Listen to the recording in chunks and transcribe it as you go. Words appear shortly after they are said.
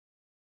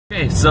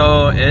Okay,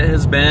 so it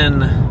has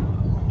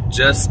been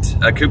just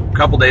a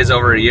couple days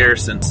over a year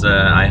since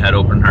I had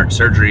open heart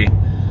surgery.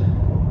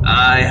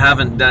 I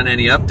haven't done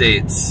any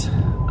updates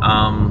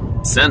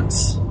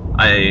since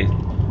I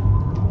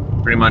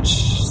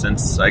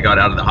got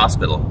out of the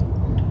hospital,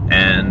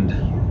 and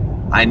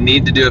I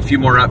need to do a few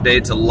more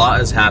updates. A lot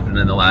has happened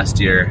in the last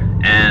year,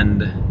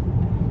 and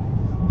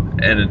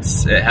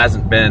it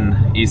hasn't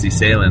been easy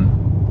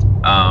sailing.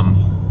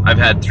 I've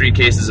had 3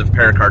 cases of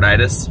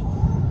pericarditis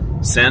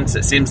since.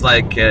 It seems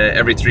like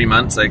every 3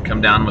 months I come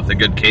down with a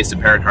good case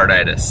of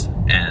pericarditis,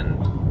 and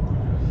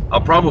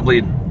I'll probably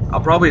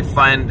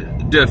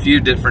do a few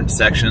different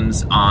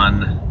sections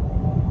on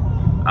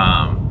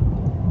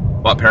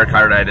what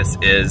pericarditis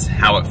is,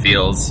 how it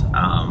feels,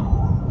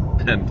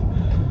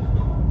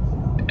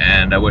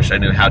 and I wish I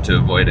knew how to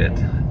avoid it.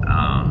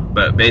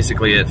 But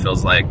basically, it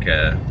feels like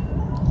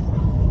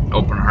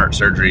open heart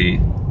surgery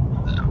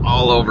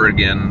all over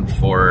again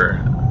for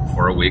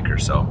a week or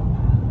so.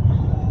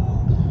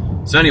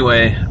 So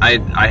anyway,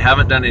 I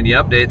haven't done any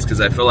updates because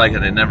I feel like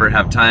I never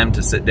have time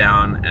to sit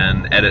down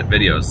and edit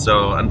videos.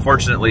 So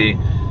unfortunately,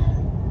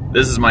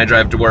 this is my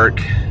drive to work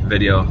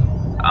video.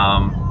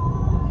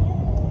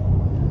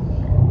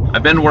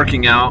 I've been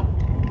working out.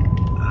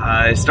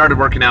 I started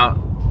working out,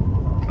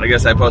 I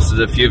guess I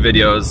posted a few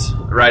videos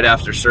right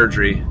after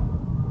surgery.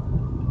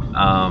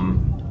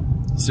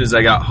 As soon as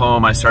I got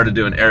home, I started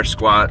doing air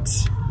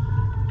squats,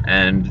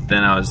 and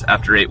then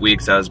after 8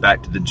 weeks, I was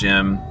back to the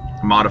gym,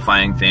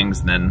 modifying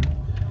things, and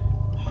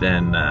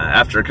then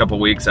after a couple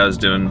weeks, I was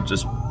doing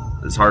just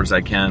as hard as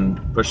I can,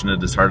 pushing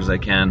it as hard as I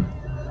can.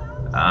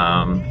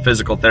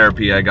 Physical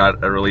therapy, I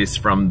got a release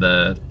from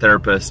the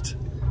therapist,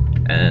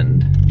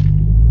 and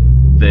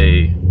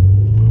they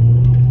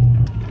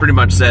pretty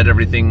much said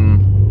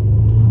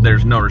everything,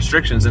 there's no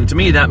restrictions, and to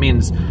me that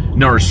means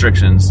no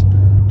restrictions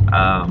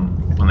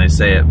when they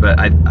say it, but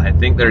I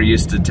think they're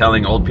used to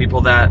telling old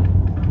people that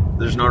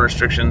there's no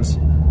restrictions.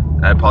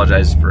 I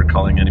apologize for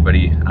calling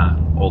anybody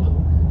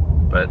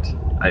old, but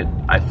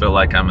I feel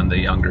like I'm in the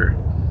younger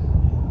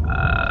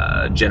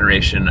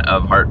generation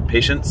of heart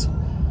patients.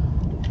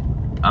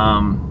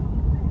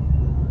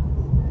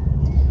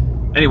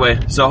 Anyway,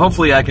 so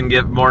hopefully I can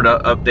give more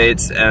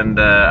updates, and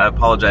I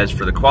apologize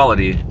for the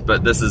quality,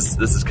 but this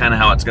is kind of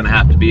how it's going to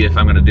have to be if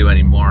I'm going to do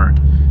any more.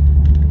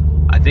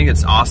 I think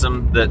it's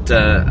awesome that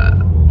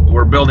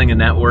we're building a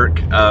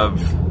network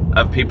of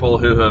people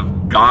who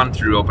have gone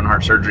through open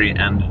heart surgery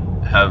and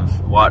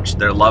have watched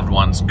their loved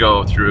ones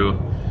go through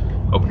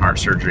open heart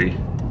surgery,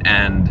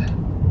 and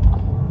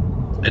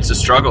it's a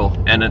struggle,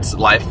 and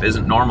life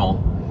isn't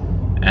normal,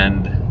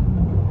 and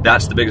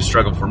that's the biggest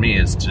struggle for me,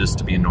 is just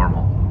to be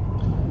normal.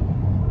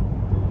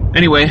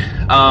 Anyway,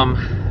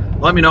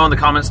 let me know in the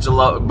comments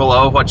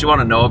below what you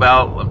want to know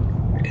about,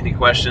 any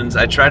questions.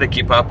 I try to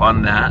keep up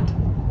on that.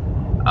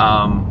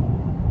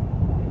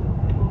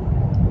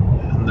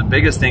 The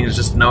biggest thing is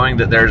just knowing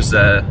that there's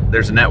a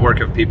network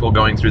of people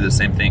going through the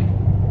same thing.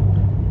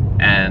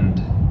 And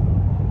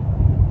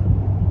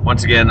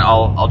once again,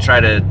 I'll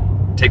try to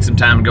take some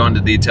time and go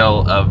into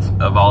detail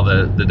of all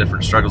the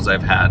different struggles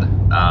I've had.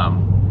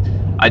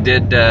 I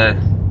did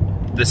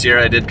this year,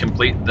 I did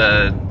complete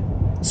the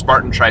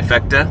Spartan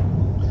trifecta.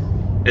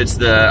 It's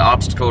the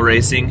obstacle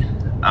racing,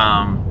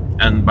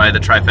 and by the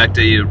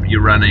trifecta you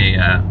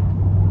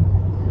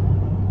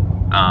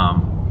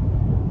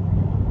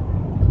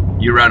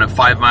run a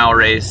 5-mile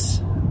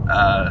race,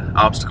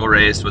 obstacle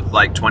race with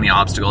like 20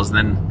 obstacles,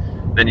 and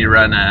then you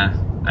run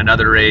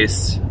another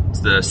race. It's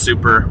the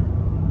super.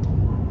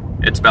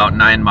 It's about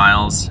 9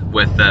 miles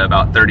with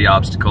about 30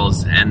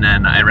 obstacles, and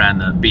then I ran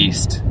the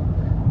beast.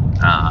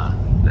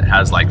 That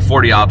has like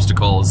 40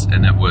 obstacles,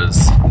 and it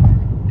was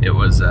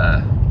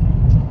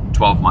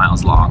 12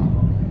 miles long.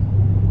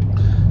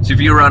 So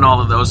if you run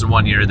all of those in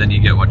 1 year, then you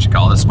get what you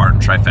call the Spartan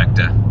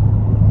trifecta.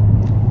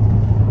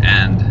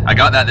 And I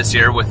got that this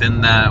year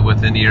within a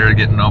year of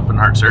getting open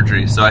heart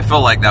surgery. So I feel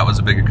like that was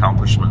a big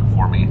accomplishment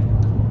for me.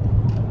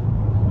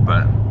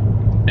 But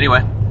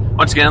anyway,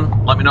 once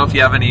again, let me know if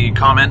you have any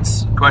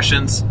comments,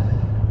 questions.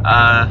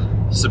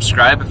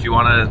 Subscribe if you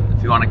want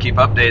to keep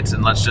updates,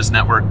 and let's just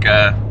network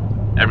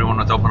everyone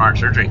with open heart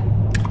surgery.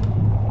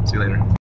 See you later.